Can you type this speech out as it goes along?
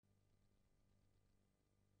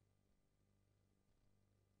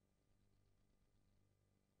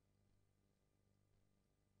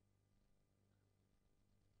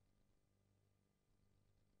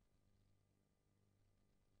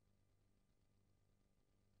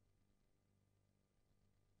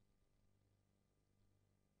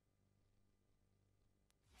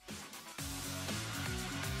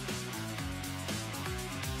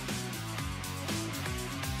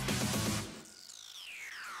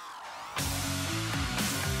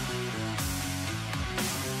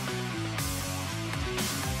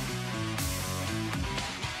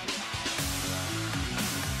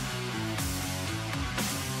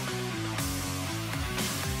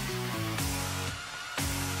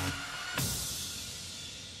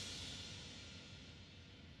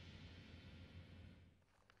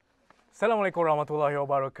Assalamualaikum warahmatullahi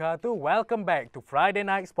wabarakatuh. Welcome back to Friday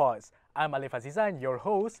Night Sports. I'm Aliff Azizan, your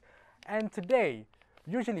host. And today,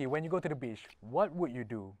 usually when you go to the beach, what would you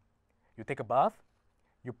do? You take a bath,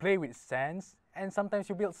 you play with sands, and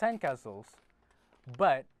sometimes you build sandcastles.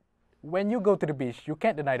 But when you go to the beach, you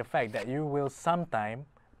can't deny the fact that you will sometime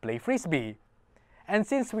play frisbee. And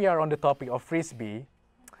since we are on the topic of frisbee,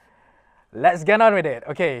 let's get on with it.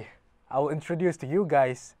 Okay, I will introduce to you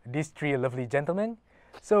guys these three lovely gentlemen.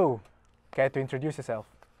 So, care to introduce yourself?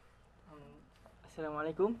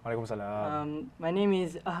 Assalamualaikum. Waalaikumsalam. My name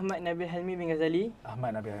is Nabil Helmi bin Ghazali.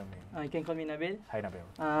 Nabil Helmi. You can call me Nabil. Hi Nabil.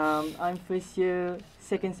 I'm first year,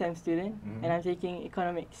 second sem student, and I'm taking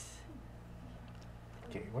economics.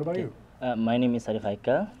 Okay, what about you? My name is Aliff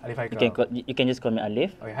Haikal. Aliff Haikal. You can just call me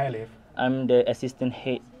Alif. Okay, hi Alif. I'm the assistant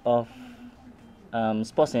head of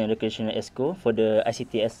sports and recreational ESCO for the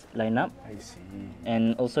ICTS lineup. I see.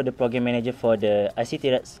 And also the program manager for the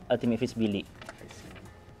ICTRex Ultimate Frisbee League. I see.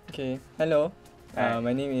 Okay, hello. Hi.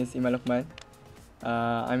 My name is Eiman Lukhman.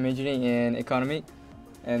 I'm majoring in economic,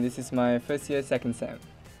 and this is my first year, second sem.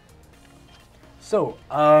 So,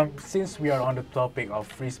 since we are on the topic of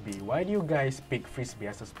frisbee, why do you guys pick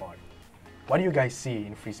frisbee as a sport? What do you guys see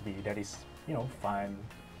in frisbee that is, fun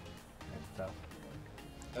and stuff?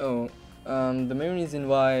 The main reason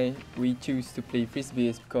why we choose to play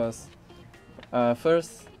frisbee is because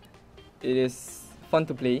first, it is fun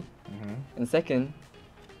to play, and second,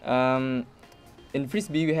 in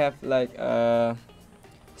frisbee we have like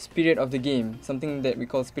spirit of the game, something that we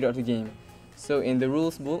call spirit of the game. So in the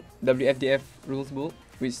rules book, WFDF rules book,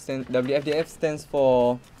 which WFDF stands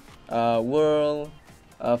for World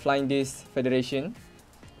Flying Disc Federation.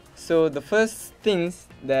 So the first things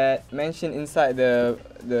that mentioned inside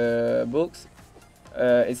the books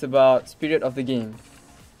is about spirit of the game.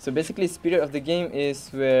 So basically, spirit of the game is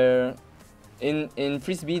where in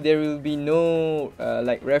frisbee there will be no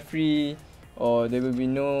like referee, or there will be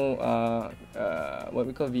no what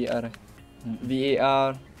we call VAR.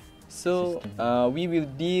 So we will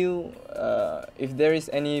deal if there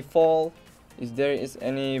is any fault, if there is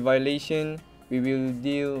any violation, we will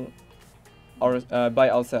deal by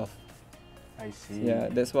ourselves. I see. Yeah,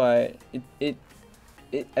 that's why it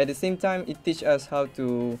at the same time it teaches us how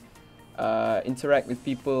to interact with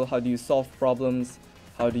people. How do you solve problems?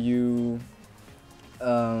 How do you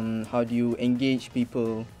engage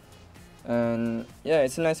people? And yeah,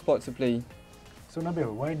 it's a nice sport to play. So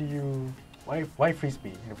Nabil, why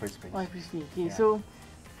frisbee in the first place? Why frisbee? Okay, Yeah. so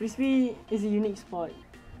frisbee is a unique sport.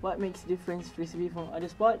 What makes difference frisbee from other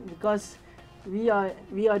sport? Because we are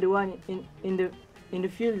the one in the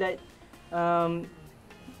field that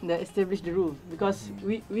establish the rules. Because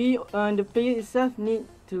we the player itself need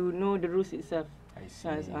to know the rules itself. I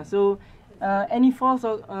see. So any faults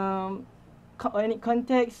or any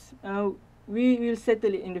context, we will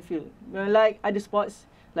settle it in the field. Like other sports,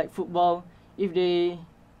 like football, if they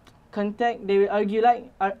contact, they will argue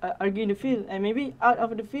argue in the field, and maybe out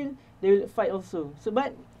of the field they will fight also. So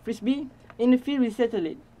but frisbee, in the field we settle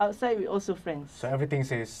it. Outside we also friends. So everything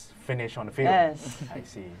is finished on the field. Yes. I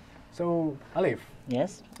see. So Alif,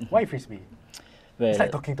 Yes. why frisbee? Well, It's like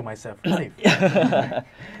talking to myself. Alif.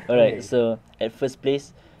 Alright. Okay. So at first place,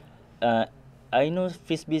 I know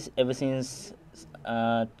frisbees ever since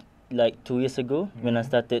like 2 years ago when I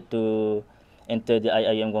started to enter the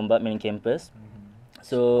IIM Gombak main campus. Oh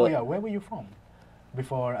So yeah, where were you from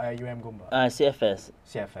before UM Gombak? CFS.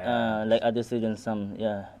 CFS. Like other students,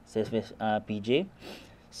 CFS PJ.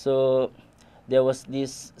 So there was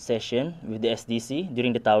this session with the SDC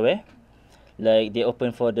during the Tawe. Like they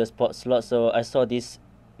opened for the sports slot, so I saw these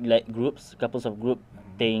like couples of group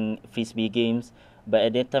playing frisbee games. But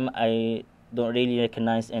at that time, I don't really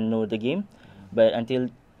recognize and know the game. But until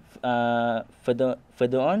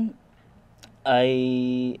further on,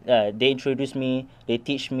 they introduced me, they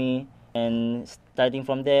teach me, and starting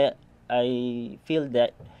from there, I feel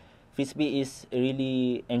that frisbee is a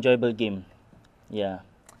really enjoyable game. Yeah.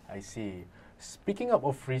 I see. Speaking of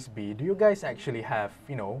frisbee, do you guys actually have,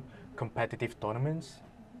 competitive tournaments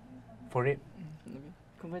for it?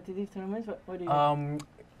 Competitive tournaments. What do you mean?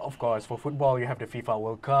 Of course, for football you have the FIFA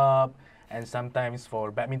World Cup, and sometimes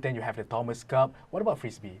for badminton you have the Thomas Cup. What about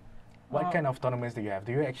frisbee? What kind of tournaments do you have?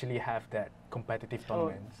 Do you actually have that competitive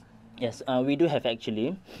tournaments? Yes, we do have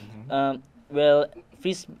actually. Well,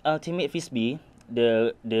 Ultimate Frisbee,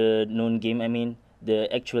 the known game, I mean the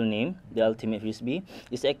actual name, the Ultimate Frisbee,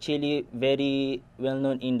 is actually very well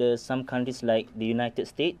known in some countries like the United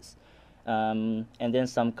States, and then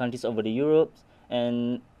some countries over the Europe,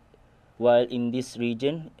 and while in this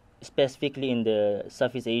region, specifically in the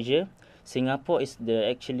Southeast Asia, Singapore is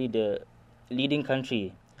actually the leading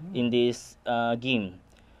country in this game.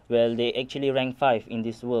 Well, they actually rank 5 in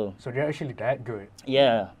this world. So they're actually that good.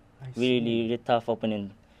 Yeah, I really, really tough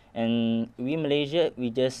opponent. And we Malaysia, we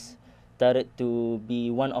just started to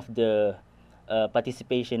be one of the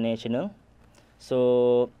participation national.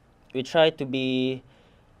 So we try to be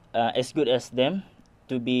as good as them,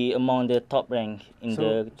 to be among the top rank in So,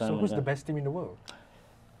 the so tournament. who's the best team in the world?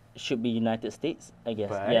 Should be United States, I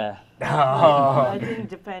guess. But- Yeah. Oh, I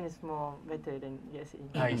think Japan is more better than USA.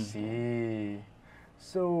 I see.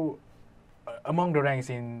 So, among the ranks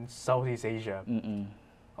in Southeast Asia, Mm-mm.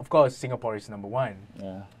 of course, Singapore is number 1.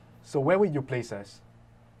 Yeah. So where would you place us?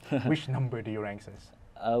 Which number do you rank us?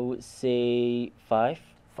 I would say 5.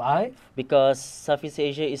 5? Because Southeast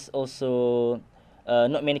Asia is also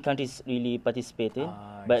not many countries really participating,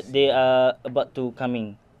 I but see. they are about to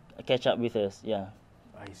catch up with us. Yeah.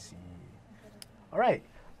 I see. All right.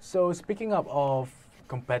 So speaking up of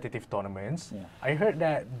competitive tournaments, Yeah. I heard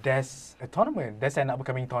that there's an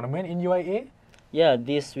upcoming tournament in UIA. Yeah,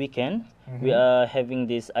 this weekend we Mhm. are having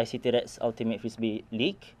this ICTRex Ultimate Frisbee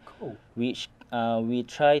League, Cool. which we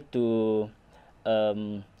try to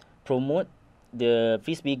promote the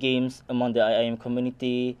frisbee games among the IIM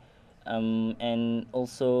community, and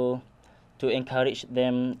also to encourage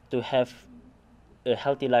them to have a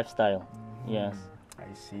healthy lifestyle. Yes.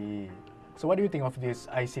 I see. So what do you think of this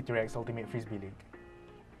ICTRex Ultimate Frisbee League?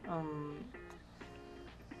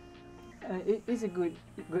 It is a good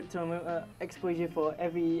tournament, exposure for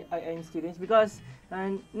every IIM students, because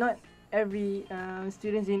not every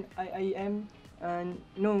students in IIM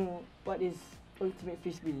know what is ultimate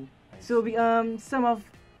frisbee. So some of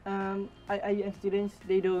IIM students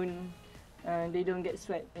they don't get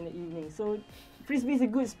sweat in the evening. So frisbee is a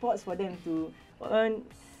good sport for them to earn,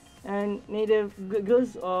 and neither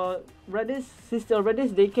girls or brothers, sister or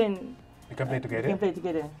brothers, they can Play together. They can play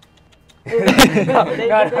together. No, They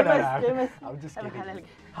must I'm just have a kidding.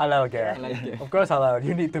 halal. Halal, yeah. Halal, yeah. Of course, halal.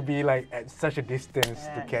 You need to be like at such a distance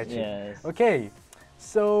to Yes. catch it. Yes. Okay,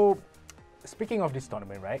 so speaking of this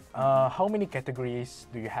tournament, right? How many categories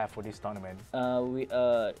do you have for this tournament? We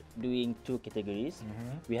are doing 2 categories.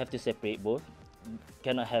 We have to separate both.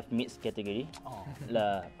 Cannot have mixed category. Oh.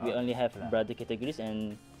 Lah, we only have lah. brother categories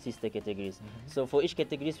and sister categories. So for each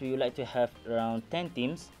categories, we would like to have around 10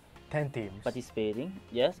 teams 10 teams. participating.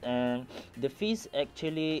 Yes, and the fees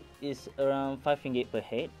actually is around 5 ringgit per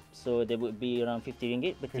head. So there would be around 50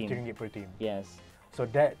 ringgit per 50 team. ringgit per team. Yes. So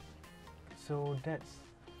that's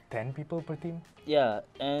 10 people per team. Yeah,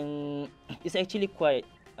 and it's actually quite.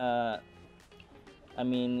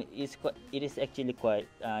 It is actually quite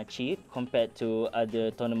cheap compared to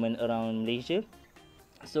other tournament around Malaysia.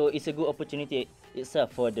 So it's a good opportunity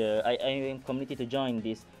itself for the IIM community to join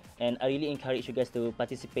this, and I really encourage you guys to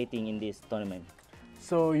participating in this tournament.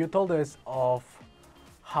 So you told us of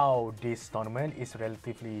how this tournament is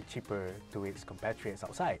relatively cheaper to its compatriots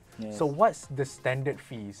outside. Yes. So what's the standard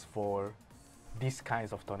fees for these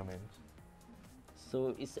kinds of tournaments?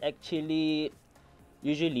 So it's actually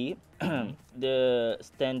usually the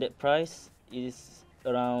standard price is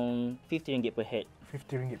around 50 ringgit per head.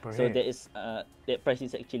 50 ringgit per So head. that is that price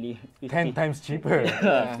is actually 10 50. times cheaper.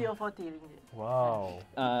 50 or 40 ringgit. Wow.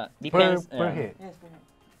 Depends per head. Yes, perhaps.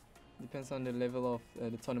 Depends on the level of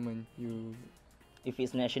the tournament. If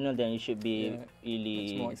it's national, then it should be Yeah, really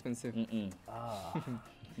It's more expensive. Ah.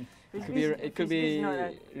 It could be Frisbee is not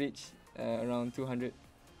a- reach around 200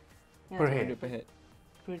 yeah, Per head. per head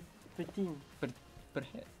per team.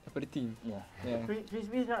 per team. Yeah. Yeah.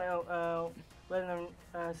 Frisbee is not a well-known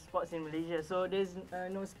sports in Malaysia, so there's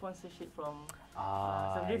no sponsorship from.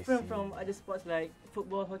 So I different see. from other sports like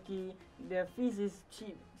football, hockey, their fees is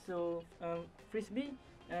cheap. So frisbee,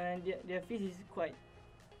 and their fees is quite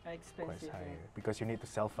Quite expensive. higher because you need to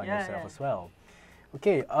self-fund Yeah, yourself yeah. as well.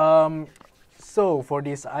 Okay. So for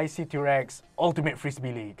this ICTRex Ultimate Frisbee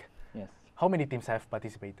League, Yes. how many teams have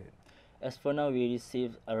participated? As for now, we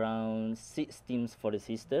received around 6 teams for the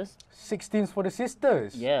sisters. 6 teams for the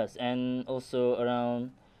sisters. Yes, and also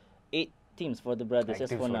around 8 teams for the brothers. Like As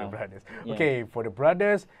teams for for now. the brothers. Yeah. Okay, for the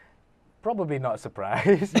brothers, probably not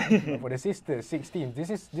surprised. For the sisters, 6 teams.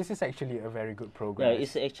 This is actually a very good progress. Yeah,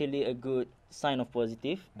 it's actually a good sign of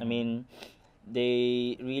positive. I mean,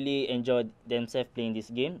 they really enjoyed themselves playing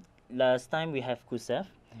this game. Last time we have Kusef,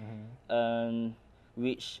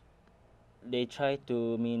 which they try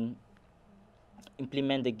to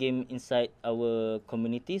implement the game inside our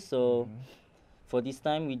community. So for this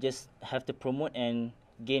time, we just have to promote and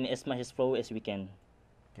gain as much exposure as we can.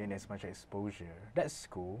 Gain as much exposure. That's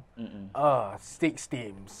cool. 6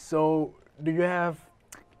 teams. So do you have,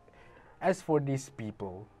 as for these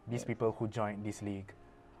people who joined this league,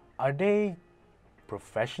 are they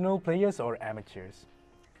professional players or amateurs?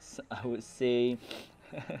 I would say,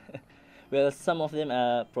 well, some of them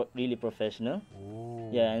are really professional. Ooh.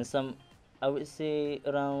 Yeah, and some, I would say,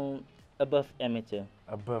 around above amateur.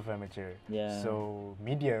 Above amateur. Yeah. So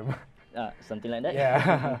medium. Something like that.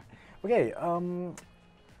 Yeah. Okay.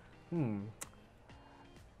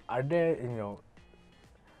 Are there,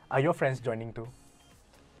 are your friends joining too?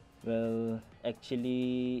 Well,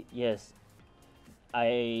 actually, yes.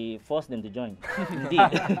 I forced them to join. Indeed.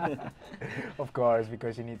 Of course,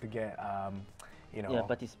 because you need to get, Yeah,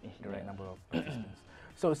 participation. the right Yeah. number of participants.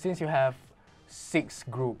 So since you have 6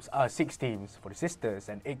 teams for the sisters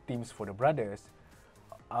and 8 teams for the brothers,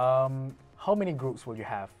 how many groups will you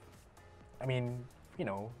have? I mean,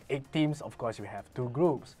 8 teams, of course you have 2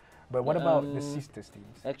 groups, but what about the sisters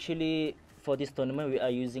teams? Actually, for this tournament, we are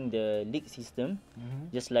using the league system,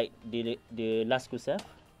 just like the last KUSAF.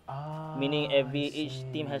 Meaning each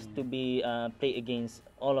team has to be play against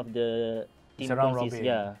all of the team It's a round consists.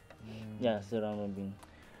 robin. Yeah, yeah, it's a round robin.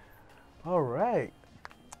 All right.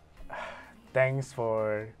 Thanks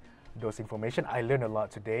for those information. I learned a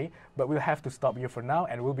lot today, but we'll have to stop here for now,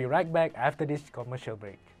 and we'll be right back after this commercial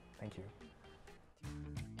break. Thank you.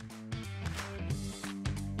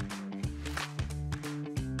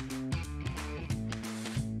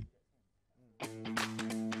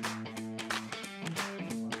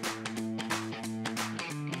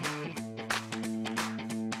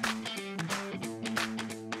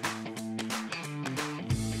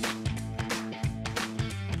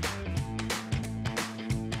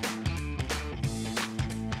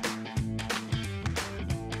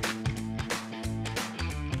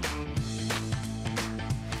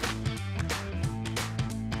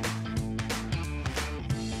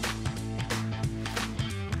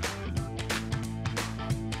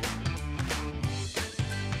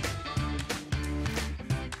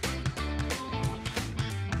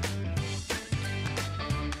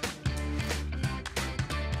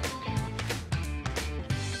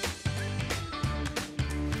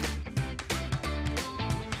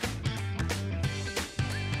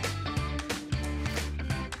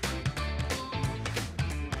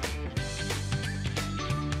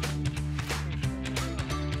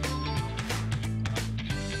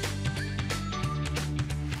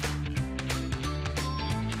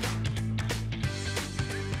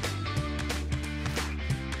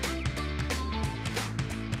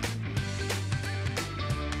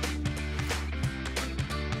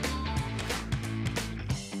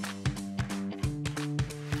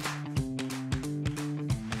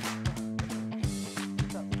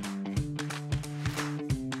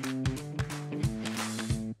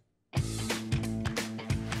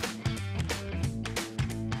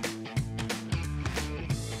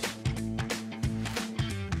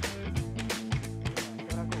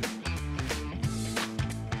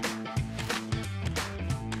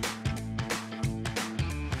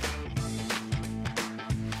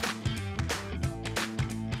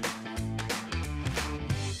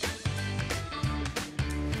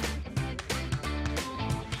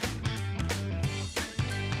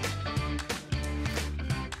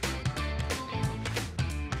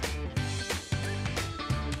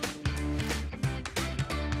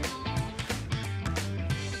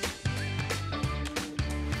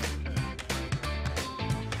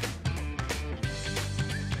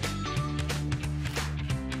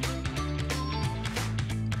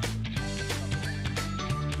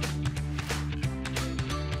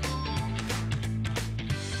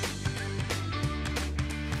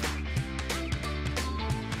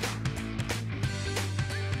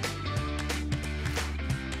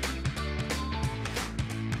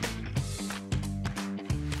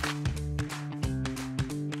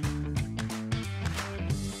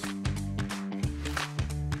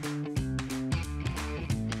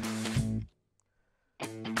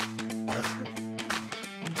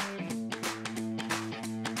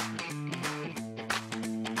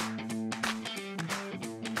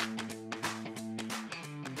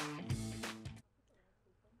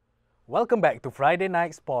 Welcome back to Friday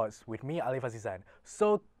Night Sports with me, Alif Azizan.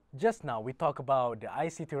 So just now we talked about the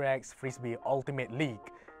ICTRex Frisbee Ultimate League.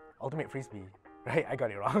 Ultimate Frisbee, right? I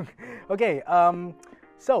got it wrong. Okay,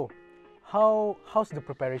 so how's the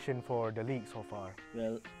preparation for the league so far?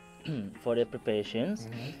 Well, for the preparations,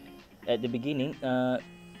 at the beginning,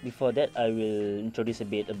 before that, I will introduce a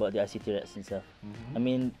bit about the ICTRex itself. I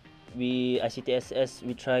mean, ICTSS,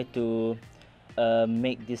 we try to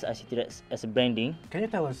make this ICTRex as a branding. Can you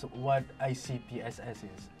tell us what ICTSS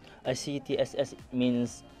is? ICTSS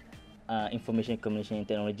means Information Communication and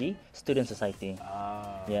Technology Student Society.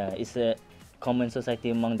 Yeah, it's a common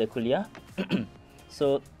society among the kuliah.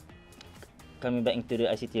 So coming back into the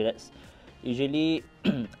ICTRex, usually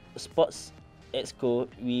sports exco,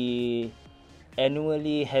 we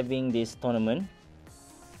annually having this tournament.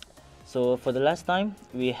 So for the last time,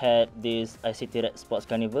 we had this ICTRex Sports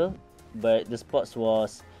Carnival, but the sports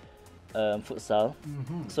was futsal.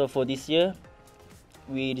 So for this year,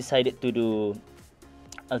 we decided to do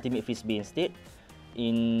Ultimate Frisbee instead,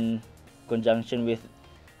 in conjunction with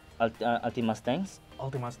Ultima Stangs.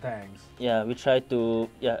 Ultima Stangs. Yeah, we try to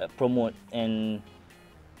promote and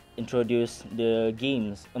introduce the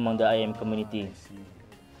games among the IM community. I see.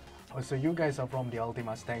 Oh, so you guys are from the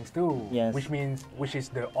Ultima Stangs too? Yes. Which is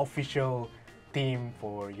the official team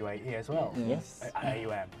for UIA as well? Yes.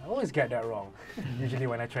 IIUM. I always get that wrong. Usually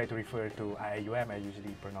when I try to refer to IIUM, I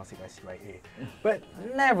usually pronounce it as UIA. But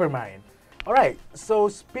never mind. Alright, so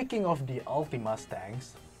speaking of the Ultima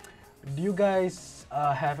Stangs, do you guys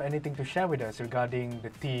have anything to share with us regarding the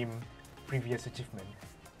team previous achievement?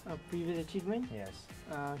 Previous achievement. Yes.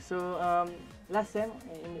 So last sem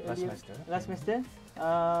last semester,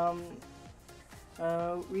 our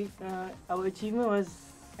achievement was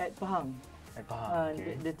at Pahang. At Pahang,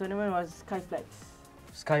 okay. The tournament was Skyflex.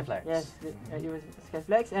 Skyflex. Yes, it was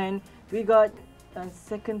Skyflex, and we got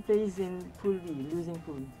second place in Pool B, losing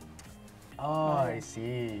pool. Oh, I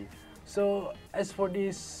see. So as for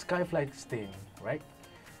this Skyflex team, right?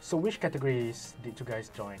 So which categories did you guys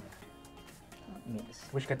join? Mix.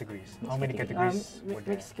 Which categories? Mixed How many category. categories were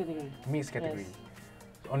there? Mixed category. Mixed category.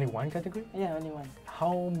 Only one category? Yeah, only one.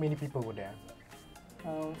 How many people were there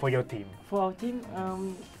for your team? For our team,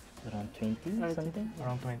 Around 20 or something?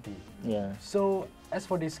 Around 20. Yeah. So as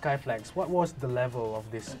for this Skyflex, what was the level of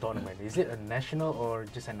this tournament? Is it a national or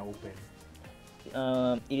just an open?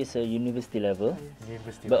 It is a university level,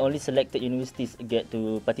 University but level? only selected universities get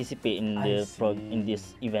to participate in I in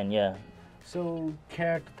this event. Yeah. So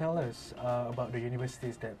care to tell us about the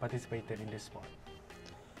universities that participated in this sport?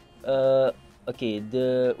 Okay,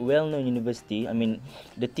 the well-known university, I mean,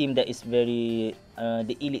 the team that is very,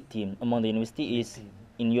 the elite team among the university is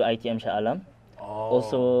in UITM Shah Alam. Oh.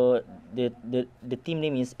 Also, the team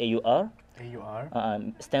name is AUR. AUR?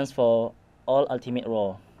 Stands for All Ultimate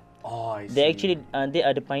Raw. Oh, I see. They actually, they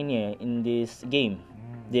are the pioneer in this game.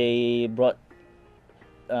 They brought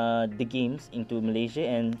the games into Malaysia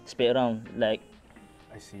and spread around, like,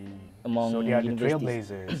 I see. among So they are the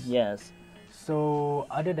universities. trailblazers. Yes. So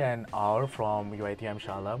other than our from UITM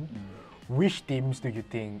Shah Alam, which teams do you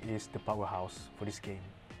think is the powerhouse for this game?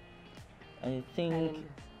 I think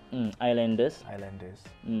Islanders. Islanders.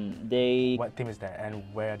 They What team is that and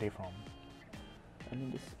where are they from?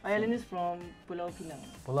 Islanders from Pulau Pinang.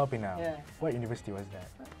 Pulau Pinang. Yeah. What university was that?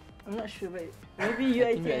 I'm not sure, but maybe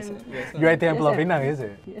UITM. UITM Pulau Yes, Pinang, is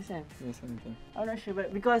it? USM. Yes, something. I'm not sure,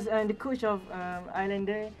 but because the coach of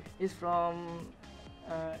Islander is from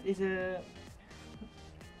is a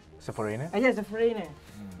It's a foreigner? yes, a foreigner.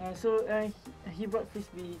 So he brought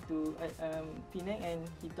frisbee to Penang and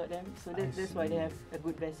he taught them. So that's why they have a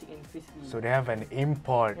good basic in frisbee. So they have an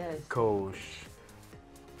import Yes. coach.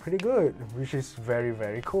 Pretty good, which is very,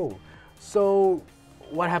 very cool. So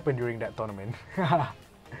what happened during that tournament?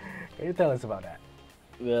 Can you tell us about that?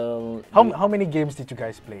 well How many games did you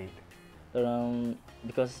guys play? around,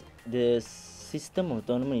 because the system of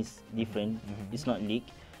tournament is different. It's not league.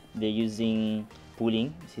 They're using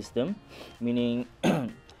pooling system, meaning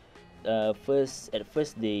at first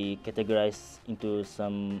they categorize into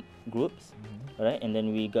some groups, right? And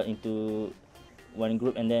then we got into one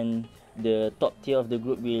group, and then the top tier of the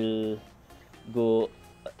group will go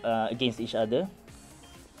against each other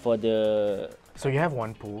for the So you have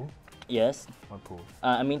one pool. yes. One pool.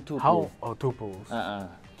 I mean two. How? pool. Oh, two pools.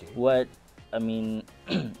 Okay. What I mean,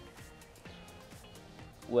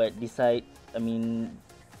 what decide? I mean,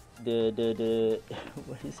 the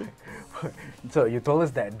what is it? So you told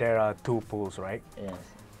us that there are two pools, right? Yes.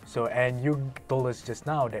 So and you told us just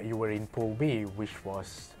now that you were in pool B, which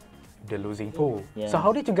was the losing pool. Yes. So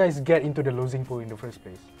how did you guys get into the losing pool in the first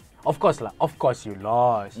place? Of course, you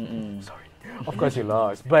lost. Sorry, of course you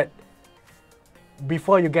lost. But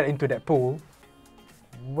before you get into that pool,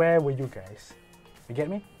 where were you guys? You get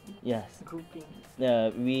me? Yes. Grouping.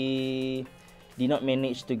 We did not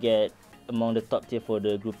manage to get among the top tier for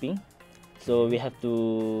the grouping, so we have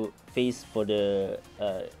to face for the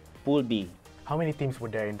pool B. How many teams were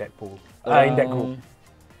there in that pool? In that group?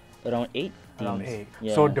 Around 8 teams. Around 8.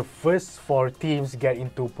 Yeah. So the first 4 teams get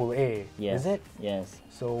into pool A. yes. Is it? Yes.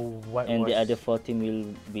 So what And was the other 4 team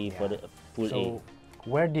will be for the pool so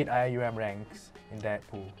where did IUM ranks in that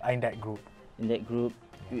pool? In that group? A. In that group,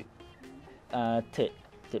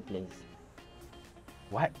 third place.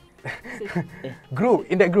 What?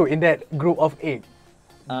 In that group of 8.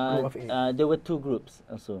 Group of 8. There were 2 groups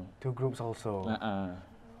also. 2 groups also. Uh-uh.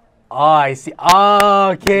 Oh, I see.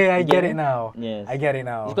 Oh, okay, I You get get it it? now. Yes. I get it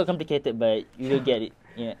now. It's quite complicated, but you will get it.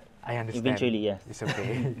 Yeah. I understand. Eventually, yes. It's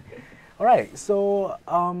okay. All right. So,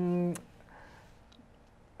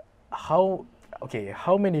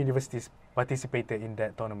 how many universities participated in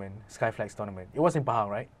that tournament, Sky Flags tournament? It was in Pahang,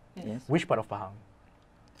 right? Yes. Which part of Pahang?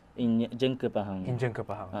 In Jengke Pahang. In Jengke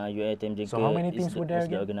Pahang. UiTM Jengke. So how many is teams were there was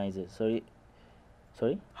the again? organizer. Sorry.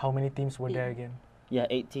 Sorry? How many teams were there again? Yeah,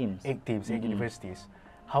 8 teams. 8 teams, 8 universities.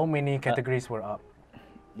 How many categories were up?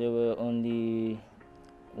 There were only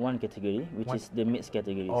 1 category, which One. is the mixed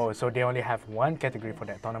categories. Oh, so they only have 1 category for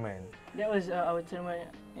that tournament. That was our tournament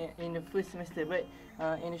in the first semester, but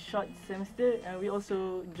in the short semester, we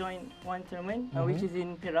also joined one tournament, which is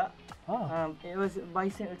in Perak. Ah. It was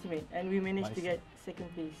Bison Ultimate, and we managed to Bison. get second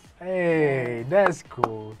place. Hey, that's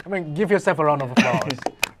cool. I mean, give yourself a round of applause.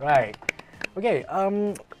 Right. Okay.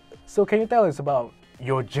 So can you tell us about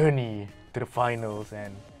your journey to the finals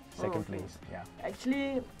and second okay. place? Yeah.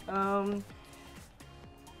 Actually,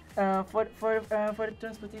 for the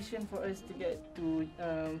transportation for us to get to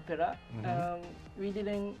Perak, we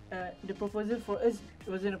didn't. The proposal for us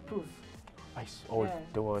wasn't approved. Oh, Yeah.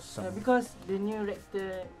 there was some. Because the new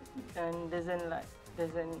rector doesn't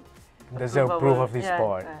approve of this yeah,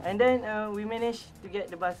 sport. And then we managed to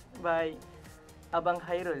get the bus by Abang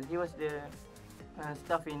Khairul. He was the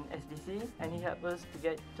staff in SDC, and he helped us to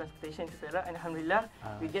get transportation to Perak. And Alhamdulillah,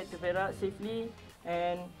 we get to Perak safely,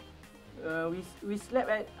 and we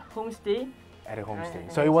slept at homestay. At a homestay.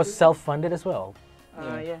 and So it was self-funded as well.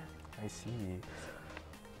 Yeah. I see.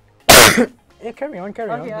 Yeah, carry on. Okay,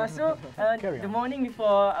 so Carry the on. morning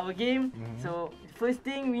before our game, so first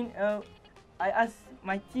thing I asked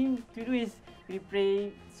my team to do is we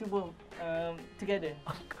pray subuh together.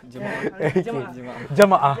 Jamaah. Jamaah.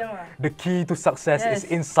 Jamaah. The key to success is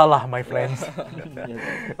Yes. in Salah, my friends.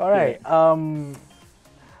 Yes. All right.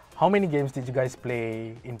 How many games did you guys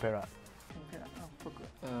play in Perak? Forgot.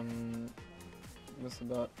 It was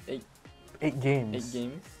about 8 8 games.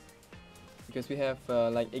 games because we have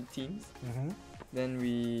like 8 teams. Then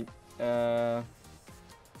we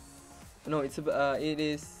no, it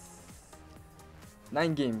is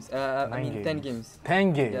 9 games. I mean 10 games.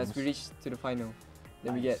 10 games. Yes, we reached to the final.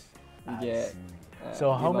 Then we get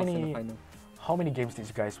So we how lost in the many final. how many games did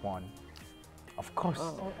you guys won? Of course,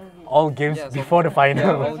 Oh. all games Yeah, so- before the Yeah,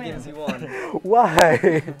 final. all games we won.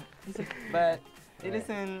 Why? But it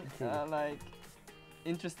isn't like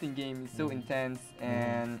interesting game. It's so intense,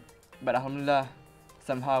 and but alhamdulillah,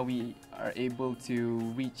 somehow we are able to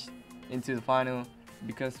reach into the final,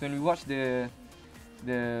 because when we watch the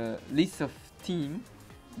list of team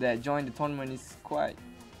that joined the tournament is quite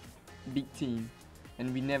big team,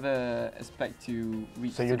 and we never expect to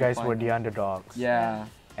reach. So to you guys the were final. the underdogs. Yeah.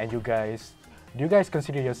 And do you guys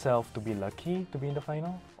consider yourself to be lucky to be in the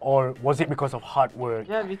final? Or was it because of hard work?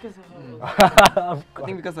 Yeah, because of Of I think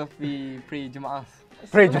course. because of we pray Jum'ah.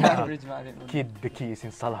 Pray Jum'ah. Pray Jum'ah. The key is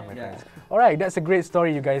in Salah, my Yeah. friends. Alright, that's a great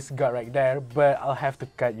story you guys got right there, but I'll have to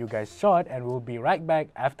cut you guys short and we'll be right back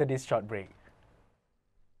after this short break.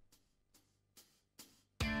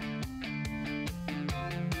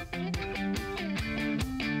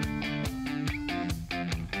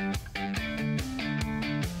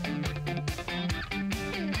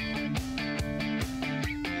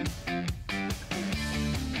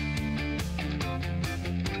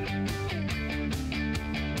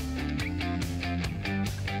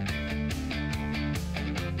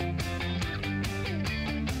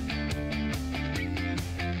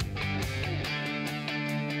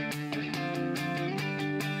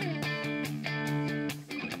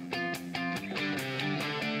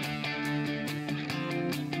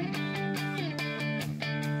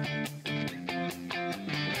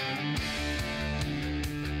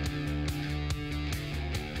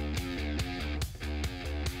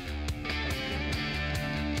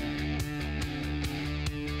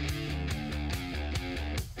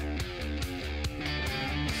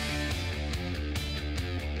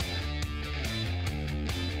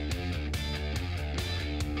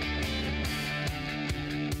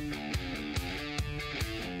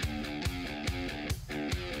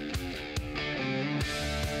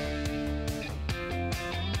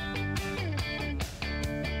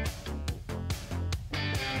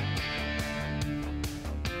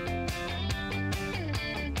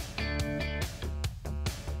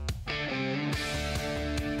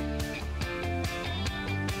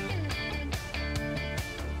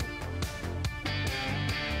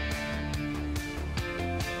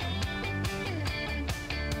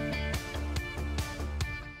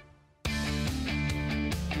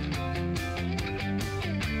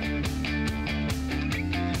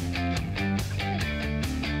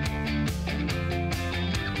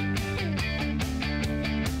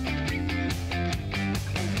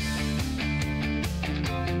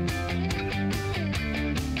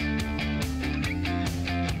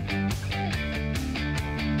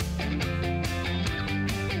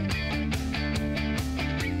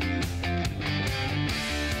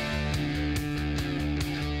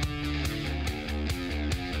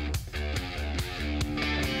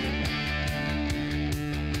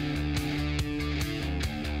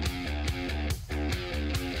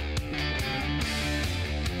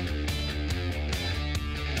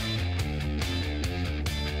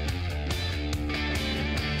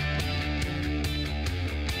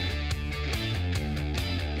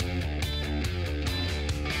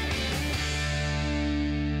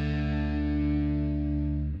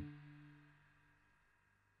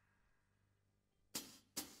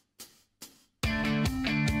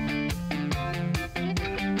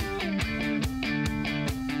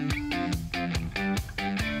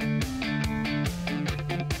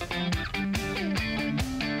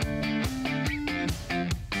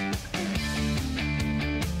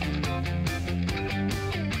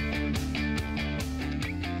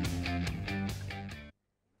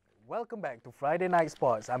 welcome back to Friday Night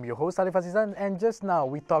Sports. I'm your host Aliff Azizan, and just now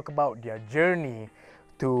we talk about their journey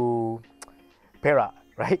to Perak,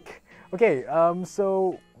 right? Okay,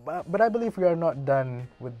 but I believe we are not done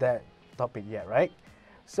with that topic yet, right?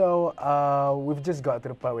 So we've just got to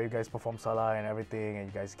the part where you guys perform Salah and everything, and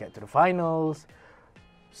you guys get to the finals.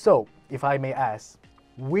 So, if I may ask,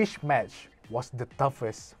 which match was the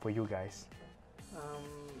toughest for you guys?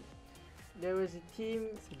 There was a team,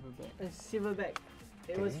 Silverback.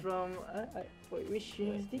 It was Okay. from which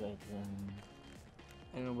university? I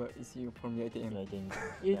don't know, but it's you from your ITM.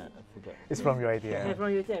 You- I forgot. It's from your Yeah, idea. from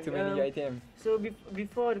UTM. Too many ITM. So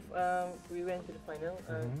before we went to the final,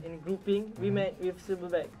 in grouping, we met with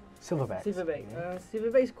Silverback. Silverback. Silverback.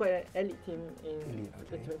 Silverback is quite an elite team in Elite,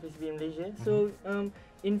 okay. ICTRex Frisbee in Malaysia. So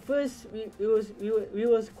in first we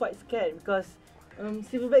was quite scared because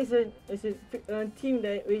Silverback is a team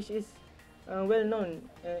which is well known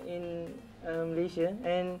in Malaysia,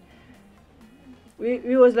 and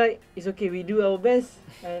we was like, it's okay, we do our best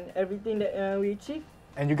and everything that we achieve.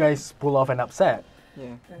 And you guys pull off an upset.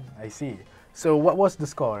 Yeah. I see. So what was the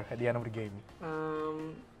score at the end of the game?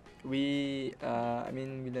 We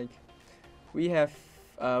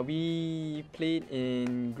played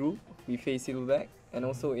in group. We faced Silverback, and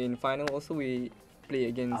also in final. Also, we play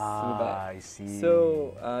against Silverback. I see.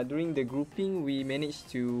 So during the grouping, we managed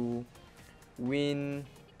to win.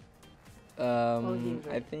 games, I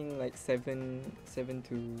right? think like 7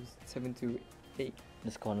 to 8. The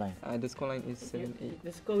scoreline. The scoreline is 7-8.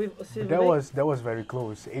 The score with But Silverback. that was very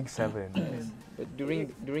close. 8-7. But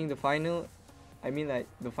during the final, I mean, like,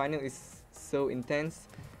 the final is so intense.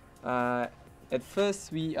 At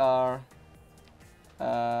first we are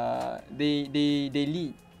they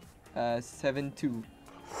lead 7-2.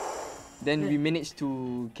 Then we managed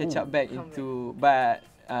to catch up back Come into, but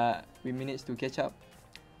we managed to catch up,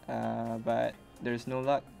 but there's no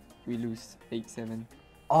luck. We lose 8-7.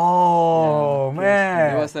 Oh Yeah,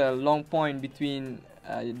 man! there was a long point between.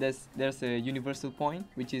 There's a universal point,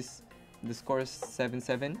 which is the score is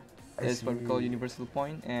 7-7. I That's what we call see. universal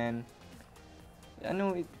point, and I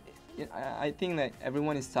know I think that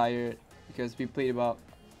everyone is tired because we played about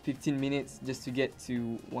 15 minutes just to get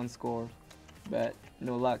to one score, but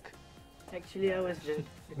no luck. Actually, I was the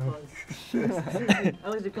cause. I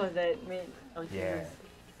was the cause that made our team Yeah. lose.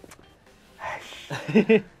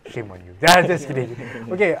 Shame on you. Yeah, just kidding.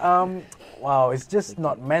 Okay. Wow. It's just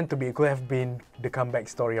not meant to be. It could have been the comeback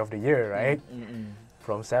story of the year, right?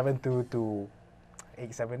 From 7-2 to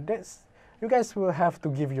 8-7. You guys will have to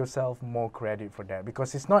give yourself more credit for that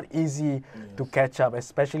because it's not easy to catch up,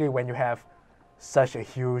 especially when you have such a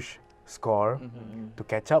huge score to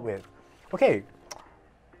catch up with. Okay,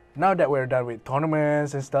 now that we're done with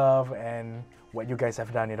tournaments and stuff and what you guys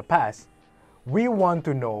have done in the past, we want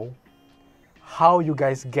to know how you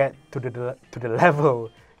guys get to the level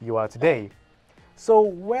you are today. So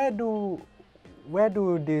where do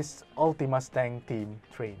this Ultima Mustang team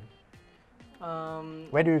train?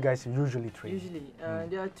 Where do you guys usually train? Usually,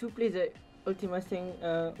 there are two places that Ultima Mustang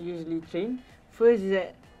usually train. First is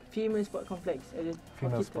at Female Sport Complex at the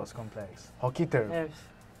Female hockey Sports Complex. Hockey turf. turf.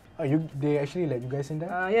 Yes. They actually let you guys in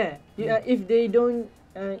there? Yeah. If they don't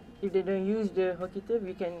use the hockey turf,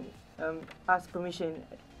 we can ask permission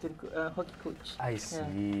to the hockey coach. I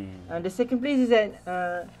see. And the second place is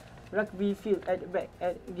at rugby field at the back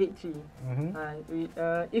at gate 3.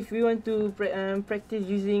 If we want to practice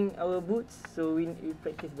using our boots, so we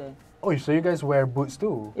practice there. Oh, so you guys wear boots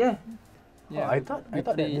too? Yeah. Oh, I thought we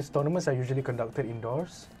that play- these tournaments are usually conducted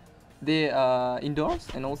indoors. They are indoors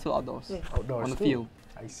and also outdoors Yeah. Outdoors on the too. field.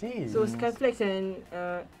 I see. So Skyflex and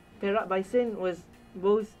Perak Bison was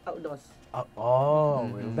both outdoors. Well,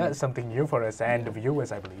 that's something new for us and the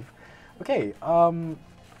viewers, I believe. Okay,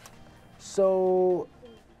 so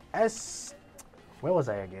where was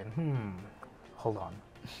I again? Hold on.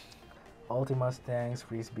 Ultima Mustangs,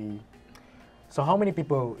 Frisbee. So how many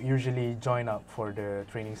people usually join up for the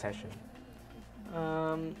training session?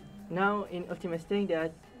 Now in Ultima Mustang there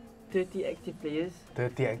are 30 active players.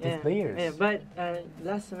 30 active Yeah. players. Yeah, but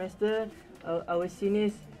last semester our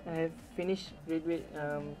seniors have finished They've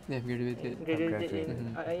graduated. graduated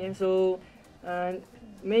in Mhm. IIM. So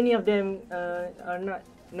many of them are not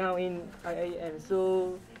now in IIM.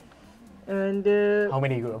 So and How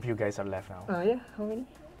many of you guys are left now? yeah, how many?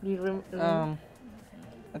 Do you remember?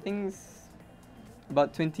 I think it's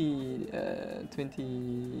about 20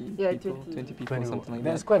 Yeah, people, 20. 20 people, something like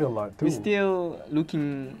That's that. quite a lot too. We're still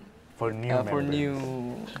looking for new for members. new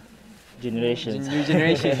Generations. new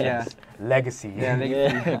generation. Yeah, legacy. yeah,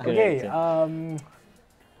 legacy. Okay, Correct.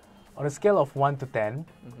 on a scale of 1 to 10,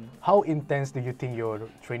 Mhm. how intense do you think your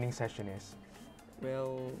training session is?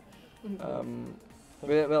 Well,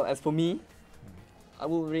 Well, as for me, I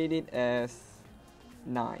will rate it as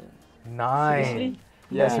 9. 9. Seriously?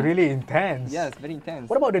 That's Yeah. really intense. Yeah, it's very intense.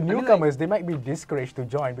 What about the I mean, like, newcomers? They might be discouraged to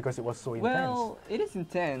join because it was so intense. well, it is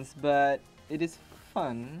intense, but it is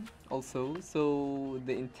fun also. So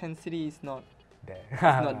the intensity is not There.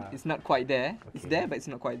 it's not quite there. It's Okay. there, but it's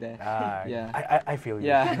not quite there. Yeah. Yeah. I feel you.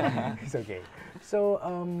 Yeah. It's okay. So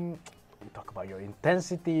we talk about your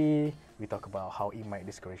intensity. We talk about how it might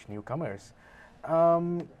discourage newcomers.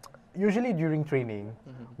 Usually during training,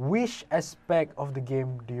 which aspect of the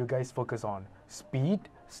game do you guys focus on? Speed,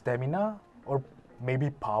 stamina, or maybe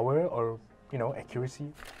power, or accuracy?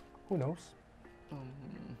 Who knows?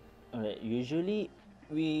 Alright, usually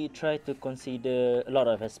we try to consider a lot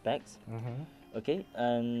of aspects. Okay,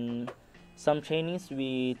 and some trainings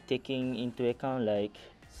we taking into account like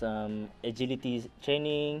some agility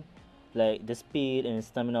training, like the speed and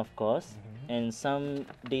stamina of course. And some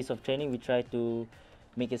days of training we try to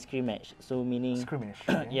make a scrimmage. So meaning Scrimmage.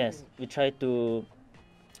 yes, we try to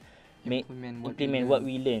implement what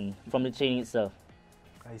we learn from the training itself.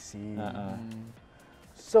 I see. Uh-uh.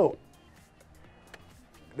 So,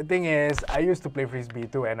 the thing is, I used to play frisbee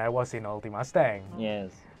too, and I was in Ultima Mustang.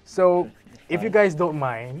 Yes. So, if you guys don't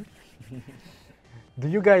mind, do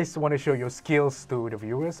you guys want to show your skills to the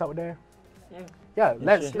viewers out there? Yeah.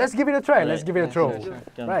 Yeah, sure. let's give it a try. Right. Let's give it a Yeah, throw. sure, sure.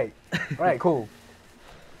 Come. Right. Right, cool.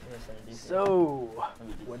 So,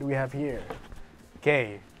 what do we have here?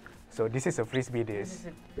 Okay. So this is a frisbee This disc. is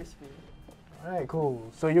a frisbee. Alright, cool.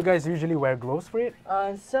 So you guys usually wear gloves for it?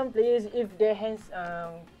 Some players, if their hands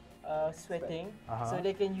sweating, Uh-huh. so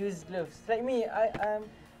they can use gloves. Like me,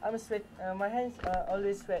 I'm sweat. My hands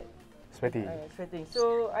always Sweaty. sweating.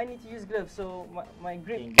 So I need to use gloves. So my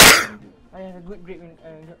grip, I have a good grip in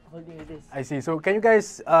holding with this. I see. So can you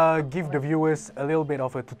guys give the viewers a little bit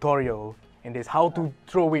of a tutorial in this, how to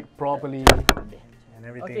throw it properly and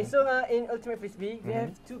everything? Okay, so in Ultimate Frisbee, we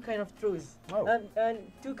have two kind of throws. Oh. And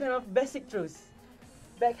two kind of basic throws.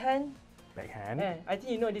 Backhand. Backhand. I think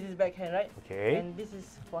you know this is backhand, right? Okay. And this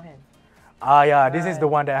is forehand. Ah, yeah. This is the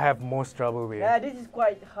Right. one that I have most trouble with. Yeah, this is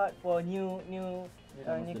quite hard for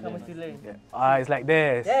newcomers to learn. Yeah. Ah, it's like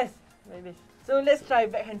this. Yes, like this. So let's try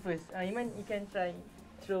backhand first. Iman, you can try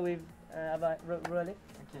throw with about roll it.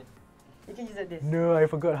 Okay. You can use like this. No, I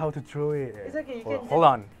forgot how to throw it. It's okay, you Hold, can hold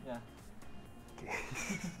just- on. Yeah.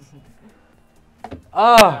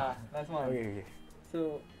 Ah. That's one. Okay, okay.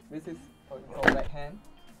 So this is what we call backhand.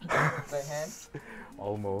 Backhand.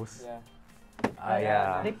 Almost. Yeah. Ah,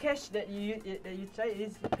 yeah. The catch that you try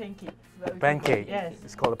is pancake. Pancake. Yes.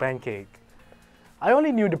 It's called a pancake. I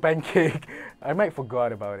only knew the pancake. I might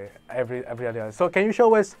forgot about it. Every other. So can you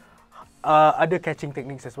show us other catching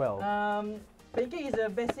techniques as well? Pancake is a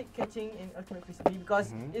basic catching in Ultimate Frisbee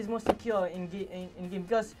because it's more secure in game.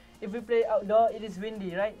 Because if we play outdoor, it is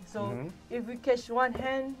windy, right? So if we catch one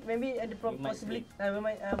hand, maybe at the We might possibly we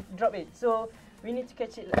might drop it. So we need to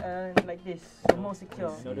catch it like this, so more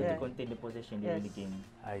secure. In order Yeah. to contain the possession during the Yes. game.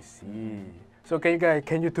 I see. So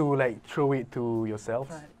can you two like throw it to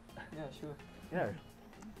yourselves? Right. Yeah, sure. Yeah.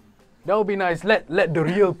 That would be nice. Let the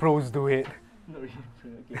real pros do it. Not really.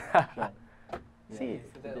 Okay. Try. See.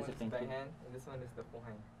 So that That's one a is pancake. backhand, and this one is the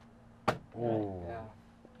forehand. Oh.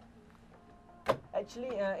 Yeah.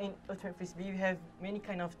 Actually, in Ultimate Frisbee, we have many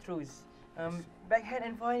kind of throws. Backhand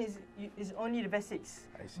and forehand is only the basics.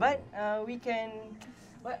 I see. But we can,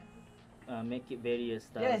 Make it various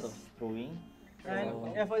styles Yes. of throwing.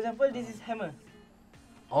 for example, this is hammer.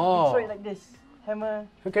 We Oh. throw it like this. Hammer.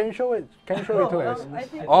 So can you show it? Can you show it to us? I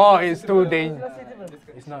think Oh, it's too it's dangerous. not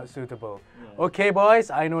suitable. It's not suitable. Yeah. Okay, boys.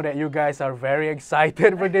 I know that you guys are very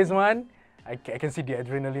excited for this one. I can see the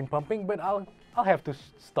adrenaline pumping, but I'll have to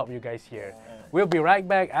stop you guys here. We'll be right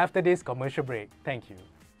back after this commercial break. Thank you.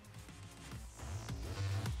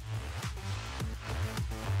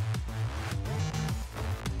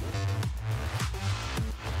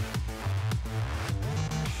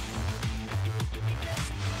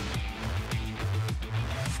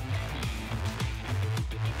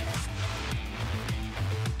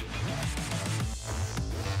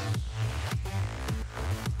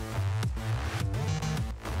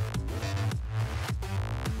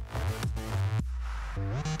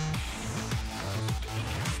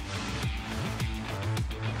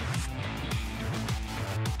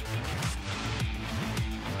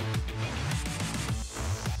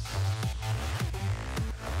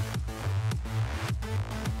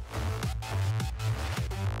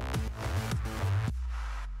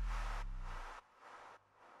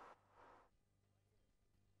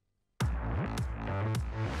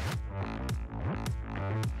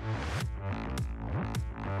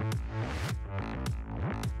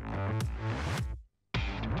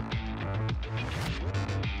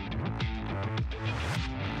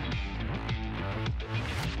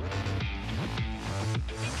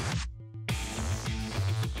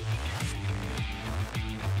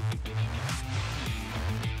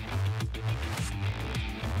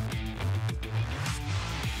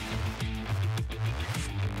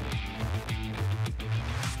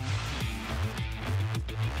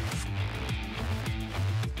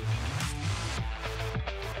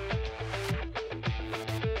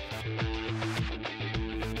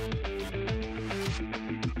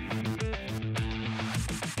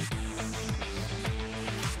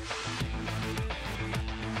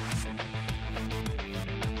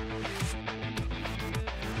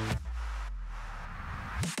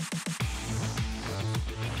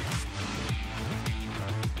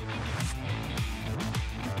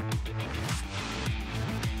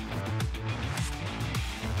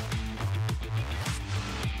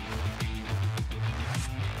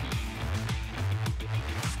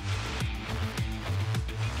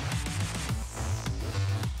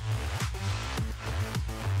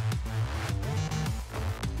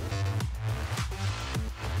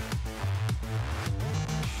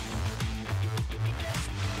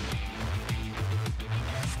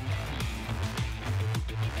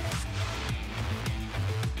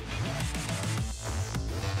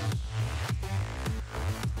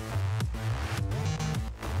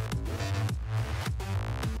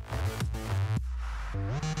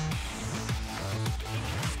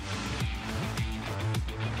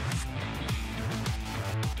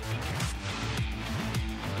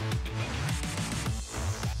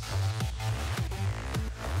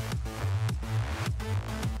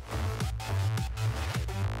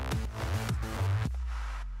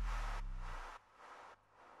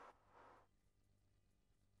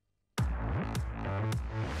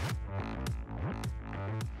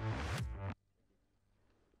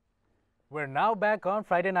 We're now back on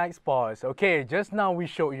Friday Night Sports. Okay, just now we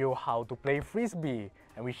showed you how to play Frisbee,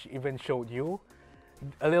 and we even showed you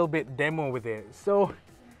a little bit demo with it. So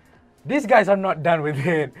these guys are not done with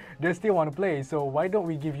it. They still want to play. So why don't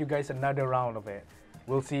we give you guys another round of it?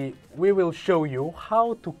 We'll see. We will show you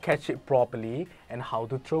how to catch it properly and how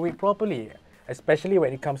to throw it properly, especially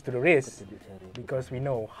when it comes to the wrist, because we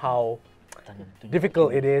know how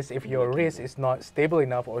difficult it is if your wrist is not stable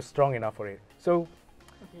enough or strong enough for it. So,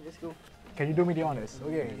 Okay, let's go. can you do me the honors?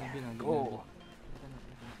 Okay, go.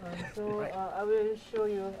 I will show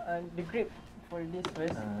you the grip for this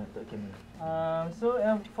first.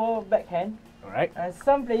 For backhand, All right.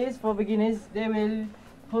 some players for beginners they will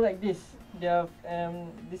hold like this. Their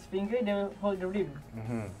this finger they will hold the rim.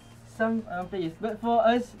 Some players, but for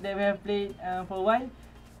us that we have played for a while,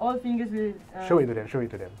 all fingers will Show it to them. Show it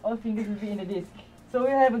to them. all fingers will be in the disc. So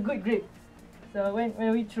we'll have a good grip. So when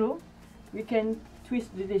we throw, we can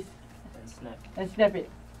twist the disc and snap it.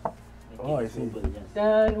 Oh, I see.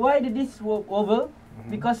 Why the disc wobble?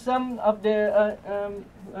 Because some of the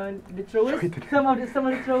throwers, Show it to them. some of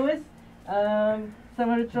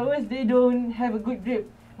the throwers, they don't have a good grip.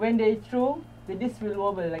 When they throw, the disc will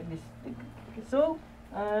wobble like this. So,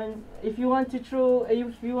 if you want to throw,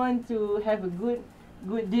 if you want to have a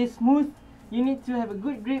good disc smooth, you need to have a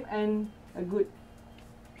good grip and a good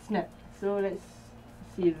snap. So let's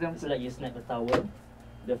see It's example. like you snap a towel.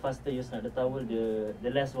 The faster you snap the towel, the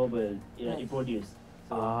less wobble it produces.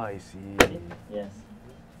 So, I see. yes.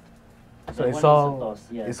 So That it's one is a all toss,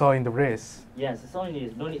 yes. it's all in the wrist. Yes, it's all in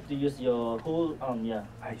this. No need to use your whole arm. Yeah.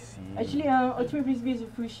 I see. Actually, ultimate frisbee is a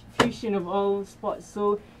fusion of all sports.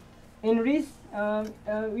 So, in wrist,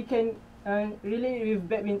 we can relate with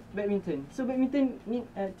badminton. So badminton need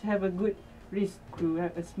to have a good wrist to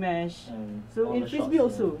have a smash. So all in the frisbee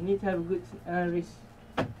shots, also need to have a good wrist.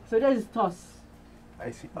 So that is toss.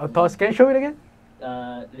 I see. Toss, can you show it again?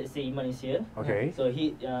 Let's say Eiman is here. Okay. So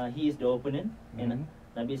he is the opponent and Mhm.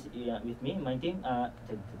 Nabil is with me. My team.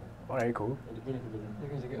 Alright, cool.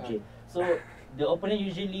 Okay. So the opponent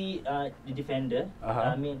usually the defender.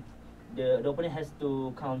 Uh-huh. I mean, the opponent has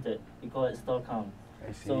to counter. We call it stall count.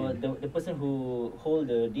 I see. So the person who hold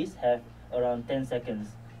the disc have around 10 seconds,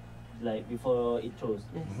 like before it throws.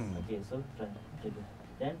 Yes. Mhm. Okay, so try. Okay,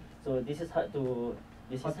 then so this is hard to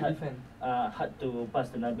hard to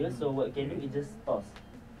pass to Nabil. So what we can do is just toss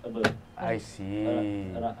above I see.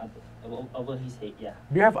 over his head. Yeah.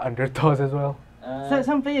 Do you have under toss as well? So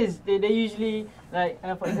some players they usually like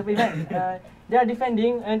for example they are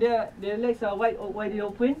defending and their legs are wide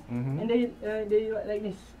open Mhm. and they like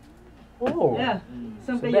this. Oh. Yeah.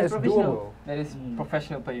 Some So players that's professional. doable. That is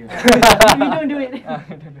professional player. We don't do it.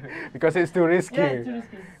 Because it's too risky. Yeah, too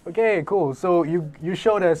risky. Okay, cool. So you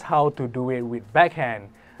showed us how to do it with backhand.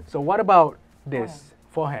 So what about this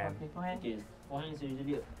forehand? Okay, forehand. Okay. Forehand is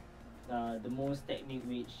usually the most technique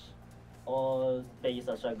which all players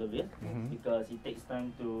are struggle with Mhm. because it takes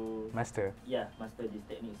time to Master. master this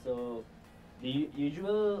technique. So the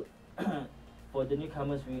usual for the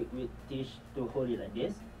newcomers we teach to hold it like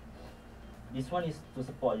this. This one is to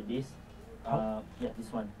support this. This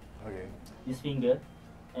one. Okay. This finger,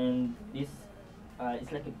 and this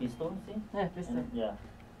it's like a pistol, see? Yeah, pistol. And, yeah.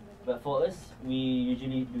 But for us, we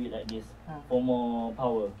usually do it like this Ah. for more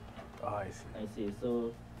power. Oh, I see. I see.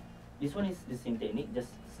 So this one is the same technique,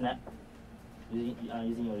 just snap using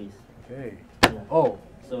your wrist. Okay. Yeah. Oh.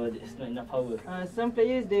 So it's not enough power. Some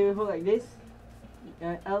players they will hold like this.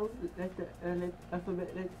 L letter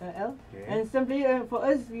alphabet letter L. Okay. And some player for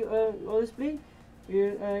us we always play.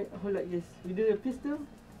 We hold like this. We do the pistol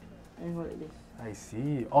and hold like this. I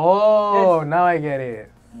see. Oh, Yes. now I get it.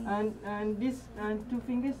 And these two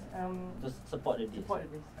fingers To support the disc. support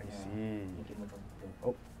this. I see. Okay, move on.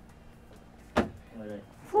 Oh. Alright.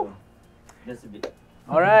 So that's a bit.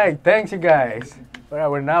 All right, thanks you guys. All right,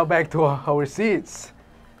 we're now back to our seats.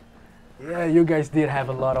 Yeah, you guys did have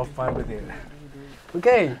a lot of fun with it.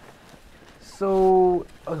 Okay, so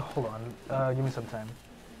hold on, give me some time.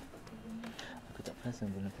 Aku tak perasan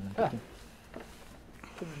dia nak Ah.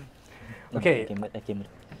 Okay. Kamera.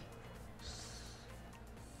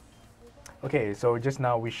 Okay, so just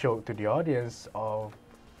now we showed to the audience of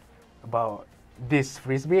about this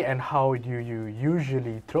frisbee and how you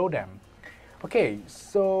usually throw them. Okay,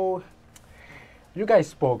 so you guys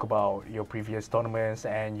spoke about your previous tournaments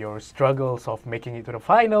and your struggles of making it to the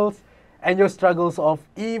finals and your struggles of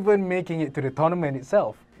even making it to the tournament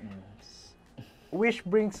itself. Which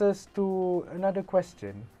brings us to another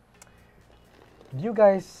question. Do you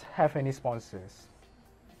guys have any sponsors?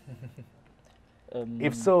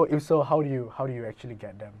 If so, how do you actually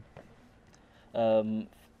get them?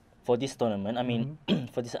 for this tournament, I mean,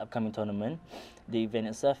 for this upcoming tournament, the event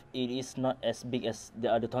itself, it is not as big as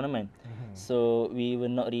the other tournament. So we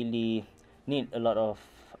will not really need a lot of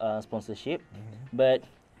sponsorship. But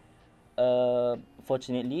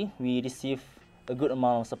fortunately, we receive a good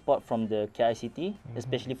amount of support from the KICT,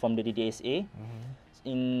 especially from the DDSA,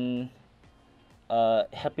 in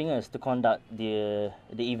helping us to conduct the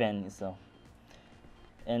event itself.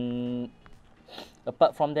 And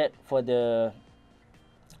apart from that, for the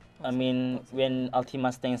when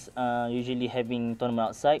Ultima Tanks are usually having tournament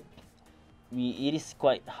outside, it is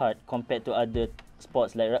quite hard compared to other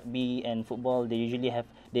sports like rugby and football. They usually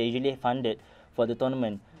funded for the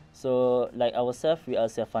tournament. So like ourselves, we are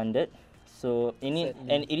self-funded. So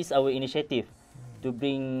and it is our initiative to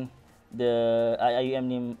bring the IIUM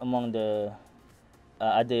name among the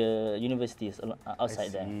other universities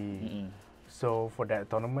outside there. So for that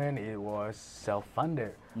tournament, it was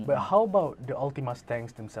self-funded. But how about the Ultima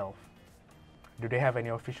Tanks themselves? Do they have any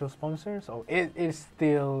official sponsors, or it is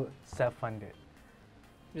still self-funded?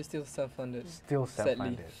 We're still self-funded. Still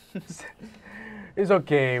self-funded. It's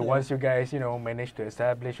okay once you guys, manage to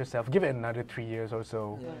establish yourself. Give it another 3 years or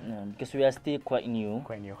so. Because we are still quite new.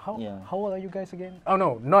 Quite new. How old are you guys again? Oh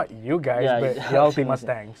no, not you guys, but the Ultima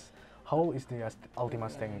Tanks. How old is the Ultima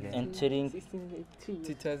Tank again? Entering 3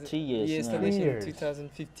 years. We established in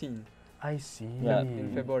 2015. I see.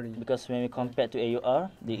 In February. Because when we compare to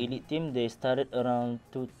AUR, the elite team, they started around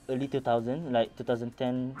early 2000, like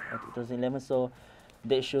 2010 or 2011. So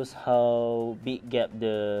that shows how big gap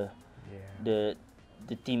the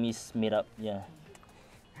team is made up.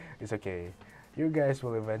 It's okay. You guys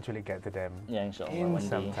will eventually get to them. Inshallah, in one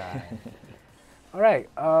some day. time. All right.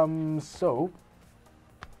 So,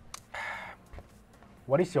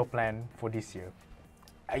 what is your plan for this year?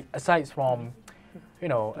 Aside from the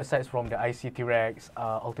ICTRex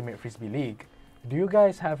Ultimate Frisbee League, do you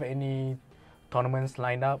guys have any tournaments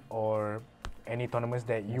lined up, or any tournaments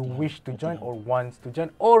that you wish to join or wants to join,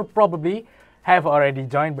 or probably have already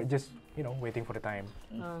joined but just waiting for the time?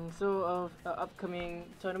 So our upcoming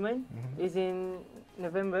tournament is in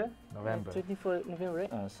November. 24 November, right?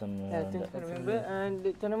 24 November, and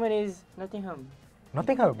the tournament is Nottingham.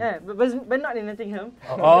 Nottingham? Yeah, but not in Nottingham.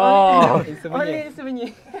 Oh! Only in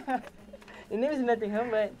Sebenye. The name is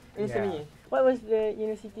Nottingham, but in Sebenye. What was the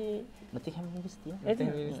university? Nottingham University.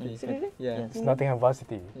 Nottingham University. Yeah. It's Nottingham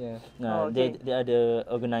Varsity. Yeah. They are the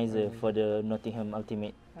organizer for the Nottingham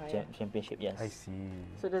Ultimate Championship. Yes. I see.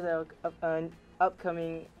 So that's our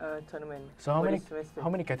upcoming tournament. So how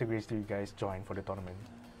many categories do you guys join for the tournament?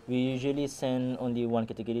 We usually send only one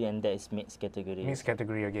category, and that is mixed category. Mixed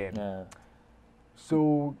category again.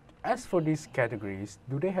 So as for these categories,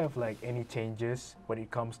 do they have like any changes when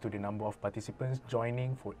it comes to the number of participants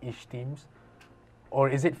joining for each teams? Or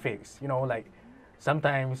is it fixed? Like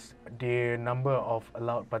sometimes the number of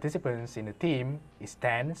allowed participants in a team is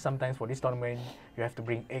 10. Sometimes for this tournament, you have to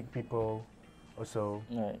bring 8 people or so.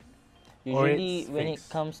 Right. Usually when it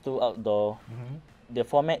comes to outdoor, the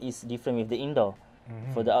format is different with the indoor.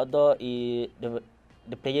 For the outdoor,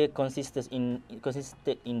 the player consisted in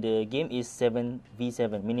the game is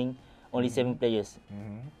 7v7, meaning only 7 players.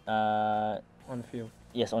 On the field.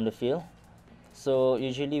 Yes, on the field. So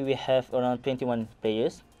usually we have around 21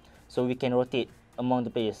 players, so we can rotate among the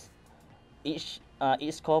players. Each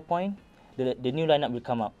score point, the new lineup will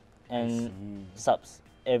come up and subs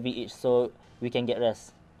every each, so we can get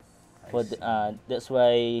rest. That's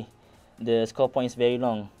why the score point is very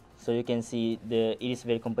long. So you can see it is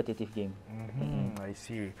very competitive game. I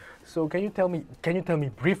see. So can you tell me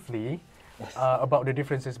briefly about the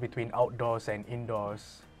differences between outdoors and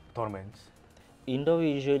indoors tournaments? Indoor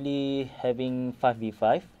usually having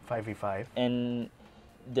 5v5. 5v5. And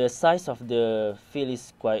the size of the field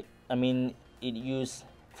is quite. It use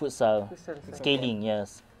futsal scaling.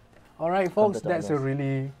 Yes. All right, folks. That's a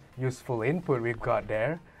really useful input we've got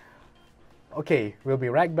there. Okay, we'll be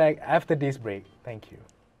right back after this break. Thank you.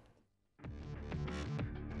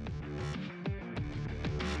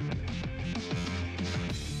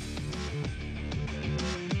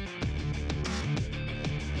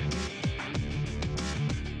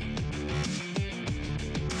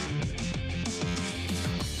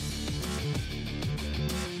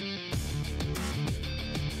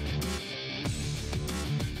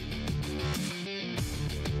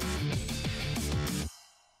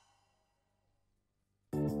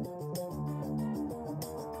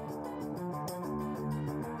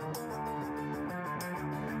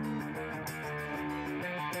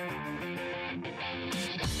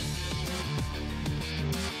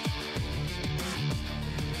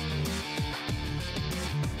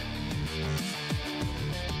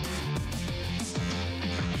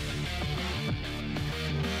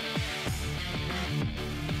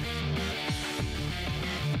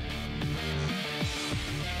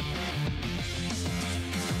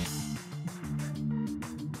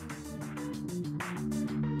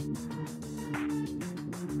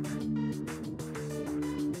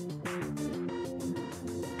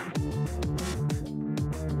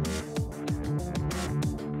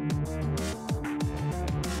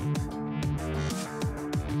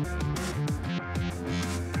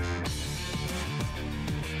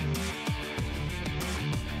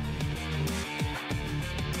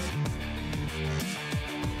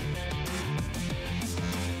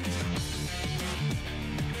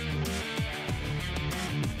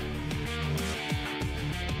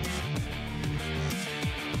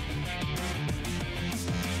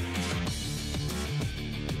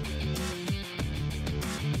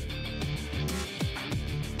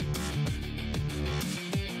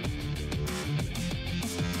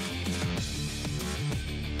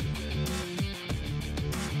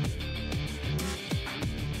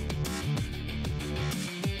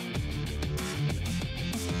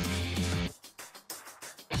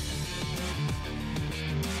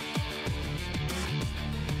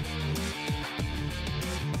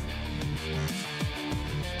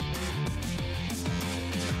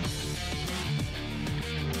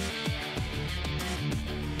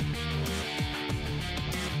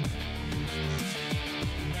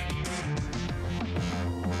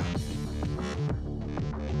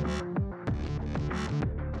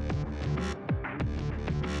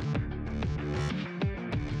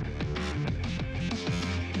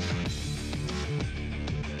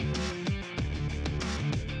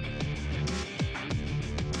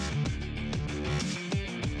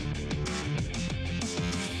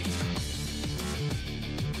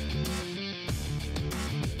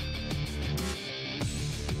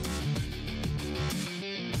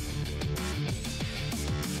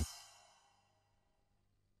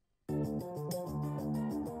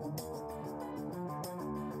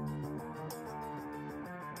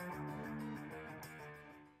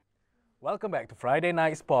 welcome back to Friday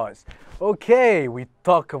Night Sports. Okay, we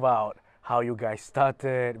talk about how you guys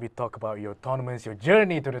started, we talk about your tournaments, your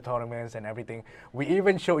journey to the tournaments and everything. We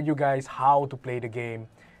even showed you guys how to play the game.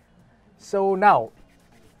 So now,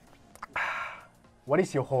 what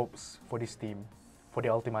is your hopes for this team, for the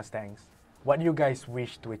Ultima Stangs? What do you guys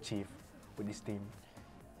wish to achieve with this team?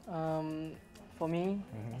 For me,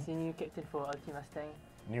 as a new captain for Ultima Stang.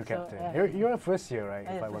 New So, captain. yeah. You're a first year, right?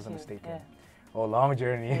 Yeah, If I first wasn't year, mistaken. yeah. Oh, long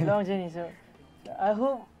journey. A long journey. So I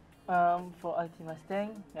hope for Ultima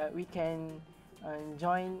Stang we can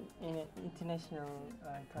join in an international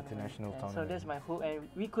tournament. International So tournament. that's my hope, and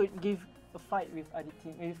we could give a fight with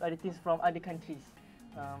other teams from other countries,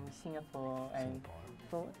 Singapore and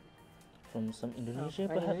from From some Indonesia,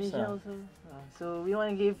 from perhaps. Indonesia also. So we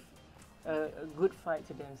want to give a good fight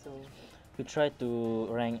to them. So We try to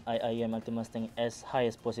rank IIM Ultima Stang as high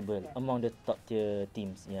as possible Yeah. among the top tier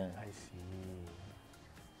teams. Yeah. I see.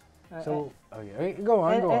 uh, So, okay, go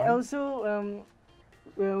on, and, go and on. also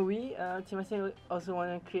we Ultima Stang also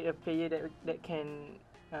want to create a player that can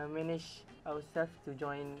manage ourselves to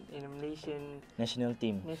join in a Malaysian National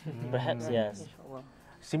team. national team. Perhaps, yes. Inshallah.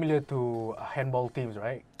 Similar to handball teams,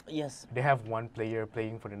 right? Yes. They have one player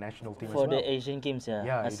playing for the national team For as well. the Asian Games, yeah.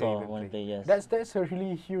 Yeah, I they saw even one play. play, yes. That's a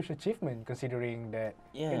really huge achievement considering that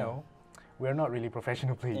Yeah. you know we're not really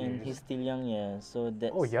professional players. And he's still young, yeah. So that's.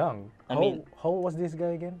 Oh, young. I mean- how old was this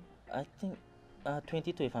guy again? I think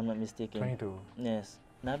 22 if I'm not mistaken. 22. Yes.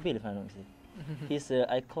 Nabil if I'm not mistaken. He's a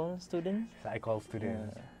ICOL student. I call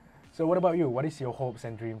students. Yeah. So what about you? What is your hopes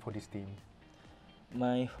and dream for this team?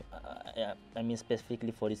 I mean specifically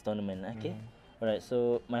for this tournament, okay? Mhm. Alright,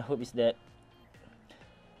 so my hope is that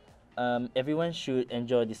everyone should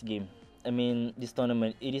enjoy this game. I mean, this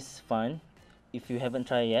tournament, it is fun if you haven't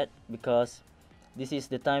tried yet, because this is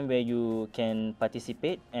the time where you can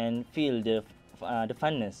participate and feel the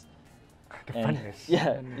funness. The And- funness.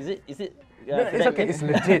 Yeah, is it? No, it's okay. It's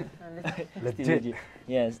legit. Still legit.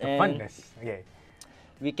 Yes, The and funness. Okay.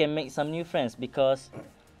 we can make some new friends because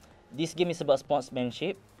this game is about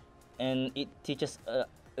sportsmanship, and it teaches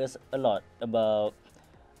us a lot about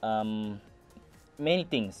many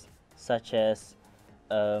things, such as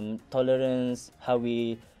tolerance, how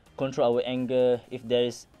we control our anger if there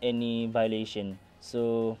is any violation.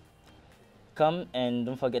 So come and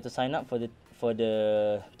don't forget to sign up for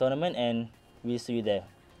the tournament, and we'll see you there.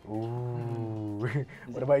 Ooh. Is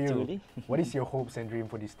What it about too you? early? What is your hopes and dream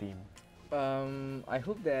for this team? I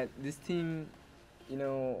hope that this team,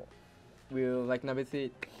 will, like Nabil said,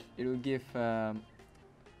 it will give a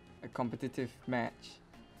competitive match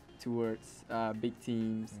towards big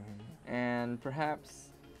teams, and perhaps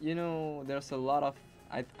there's a lot of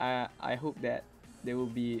I hope that there will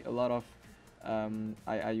be a lot of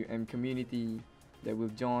IIUM community that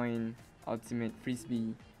will join Ultimate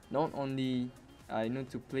Frisbee, not only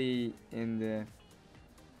to play in the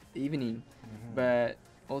evening, but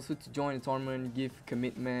also to join the tournament, give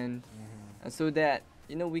commitment, so that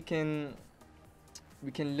we can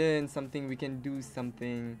learn something, we can do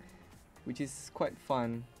something, which is quite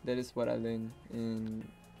fun. That is what I learned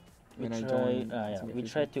when I joined. Ultimate We Frisbee.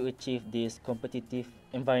 try to achieve this competitive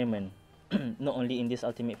environment, not only in this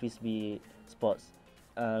Ultimate Frisbee sports.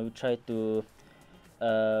 We try to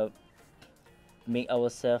make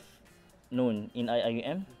ourselves known in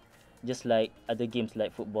IIUM, just like other games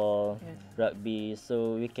like football, rugby,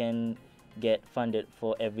 so we can get funded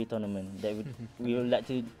for every tournament that we would like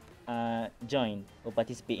to join or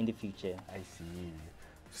participate in the future. I see.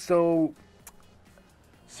 So,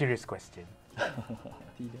 serious question.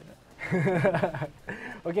 Tidak.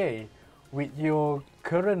 Okay, with your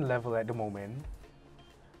current level at the moment,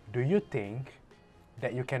 do you think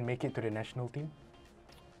that you can make it to the national team?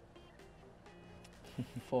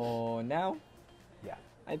 For now, Yeah.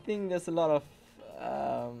 I think there's a lot of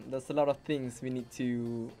things we need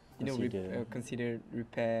to consider,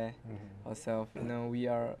 repair ourselves. We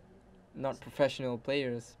are not professional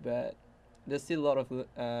players, but there's still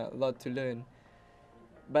a lot to learn.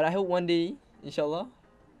 But I hope one day, inshallah,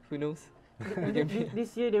 who knows?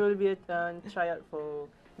 This year there will be a tryout for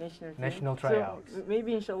national team. National So tryouts.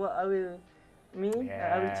 maybe inshallah I will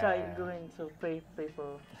try Yeah. going to play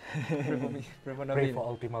for. Pray for me, pray for Pray Nabil. for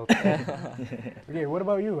Ultimate. Okay, what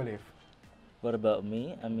about you, Alif? What about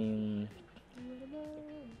me? I mean,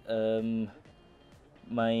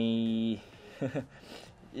 my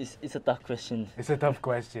it's a tough question. It's a tough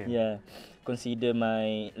question. Yeah, consider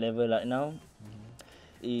my level right now.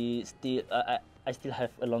 Is still I still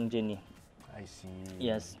have a long journey. I see.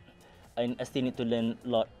 Yes, I still need to learn a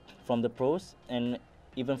lot from the pros and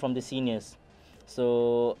even from the seniors.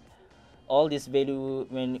 So all this value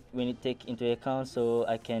when you take into account, so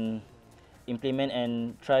I can implement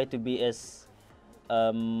and try to be as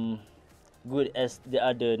good as the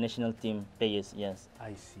other national team players. Yes.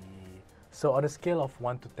 I see. So on a scale of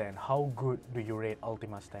 1 to 10, how good do you rate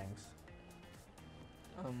Ultima Stanks?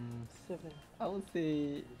 7. I would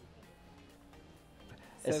say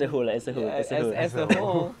As a whole, as a whole, yeah, as a whole. as a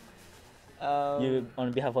whole. You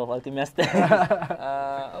on behalf of Ultima Star.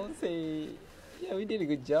 I would say, yeah, we did a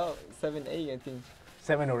good job. 7, 8, I think.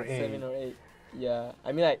 7 or 8? 7 or 8. Yeah,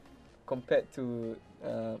 I mean, like compared to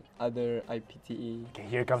other IPTE. Okay,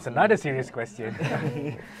 here comes another serious question.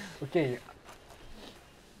 Okay,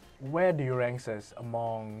 where do you rank us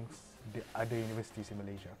amongst the other universities in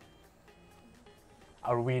Malaysia?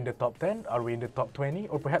 Are we in the top 10? Are we in the top 20?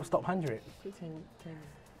 Or perhaps top 100?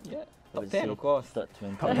 Yeah, I top would 10 say of course. Top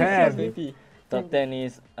 20. Top 10. 20. Top 10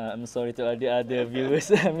 is, I'm sorry to all the other viewers,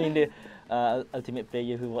 I mean the ultimate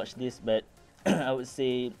player who watch this, but I would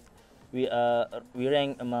say we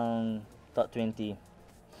rank among top 20.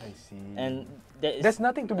 I see. And that is, That's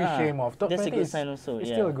nothing to be ashamed of. Top that's a 20 good is, sign also. it's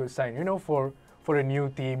Yeah. still a good sign. You know, for a new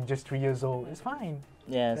team, just 3 years old, it's fine.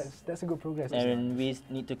 Yes. That's a good progress. And we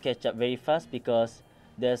need to catch up very fast because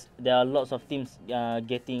there are lots of teams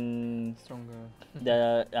getting Stronger.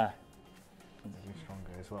 the You're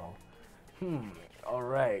stronger as well. All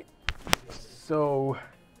right. So,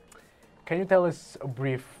 can you tell us a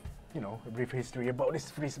brief history about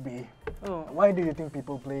this frisbee? Oh, Why do you think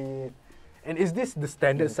people play it? And is this the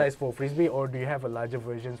standard size for frisbee, or do you have a larger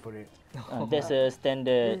versions for it? that's a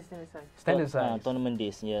standard this is the size. Standard size. tournament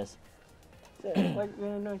days. Yes. So, what you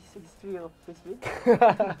want to know is history of frisbee?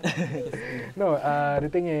 No, the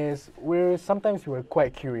thing is, sometimes we're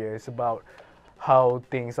quite curious about how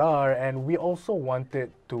things are, and we also wanted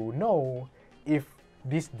to know if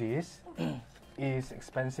this dish is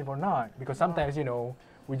expensive or not, because sometimes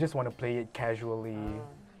we just want to play it casually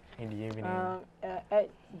in the evening. At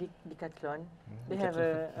Decathlon, they have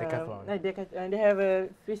a Decathlon. they have a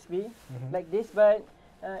frisbee like this, but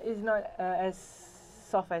it's not as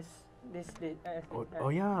soft as this. Oh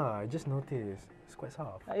yeah, I just noticed. It's quite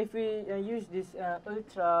soft. If we use this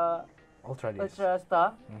ultra Ultra dish.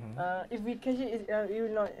 star, Mhm. if we catch it, it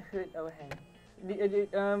will not hurt our hand.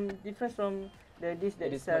 Different from the dish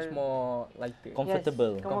that It is sell. much more lighter.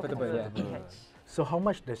 Comfortable. Comfortable, yeah. to catch. So how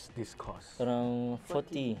much does this cost? Around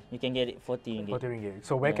 40. You can get it 40 ringgit. 40 ringgit.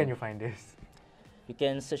 So where can Yeah. you find this? You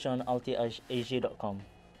can search on ultiasia.com.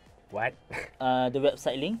 What? The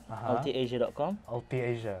website link, Uh-huh. ultiasia.com. Ulti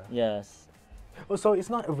Asia. Yes. Oh, so it's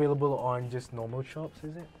not available on just normal shops,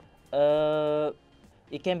 is it?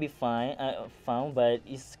 It can be found, but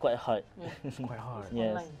it's quite hard. It's quite hard.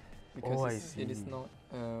 Yes. Online. Because Oh, I it is see. not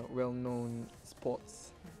well-known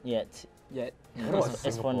sports Yet. yet. What about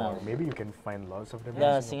As for now. Singapore? Maybe you can find lots of them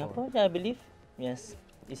Yeah, in Singapore. Singapore, yeah, I believe. Yes.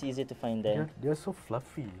 It's easy to find there. They're so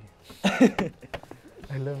fluffy.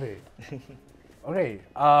 I love it. Okay.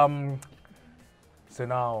 So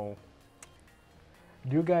now,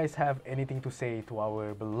 do you guys have anything to say to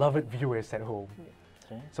our beloved viewers at home?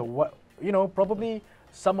 Okay. So what probably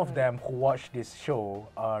some of them who watch this show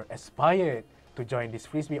are aspired to join this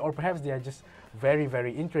frisbee, or perhaps they are just very,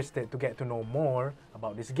 very interested to get to know more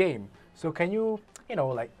about this game. So can you,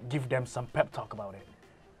 like give them some pep talk about it?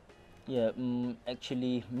 Yeah,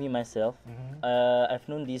 actually, me myself, I've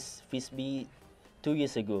known this frisbee 2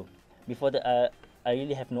 years ago. Before that, I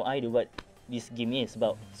really have no idea what this game is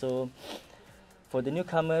about. So, for the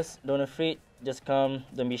newcomers, don't afraid, just come,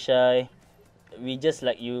 don't be shy. We just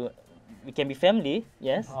like you. We can be family,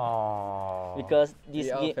 yes, Aww. because this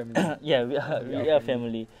We are game, family. yeah, we are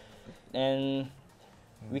family, and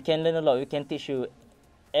we can learn a lot. We can teach you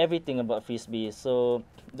everything about frisbee. So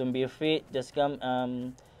don't be afraid. Just come.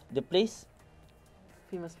 The place,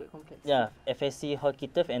 Famous Sport Complex. yeah, FSC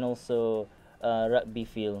hockey turf and also rugby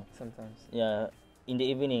field. Sometimes. Yeah, in the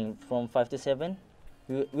evening from 5 to 7,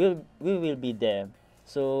 we will be there.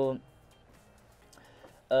 So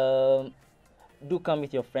do come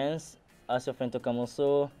with your friends. Ask your friend to come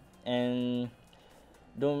also, and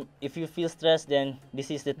if you feel stressed, then this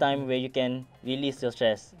is the time where you can release your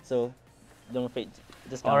stress. So don't afraid,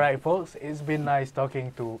 just come. All right, folks, it's been nice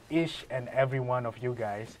talking to each and every one of you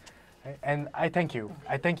guys. And I thank you.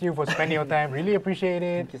 I thank you for spending your time. Really appreciate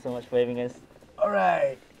it. Thank you so much for having us. All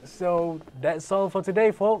right, so that's all for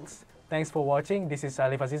today, folks. Thanks for watching. This is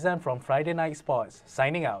Alif Azizan from Friday Night Sports,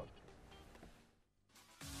 signing out.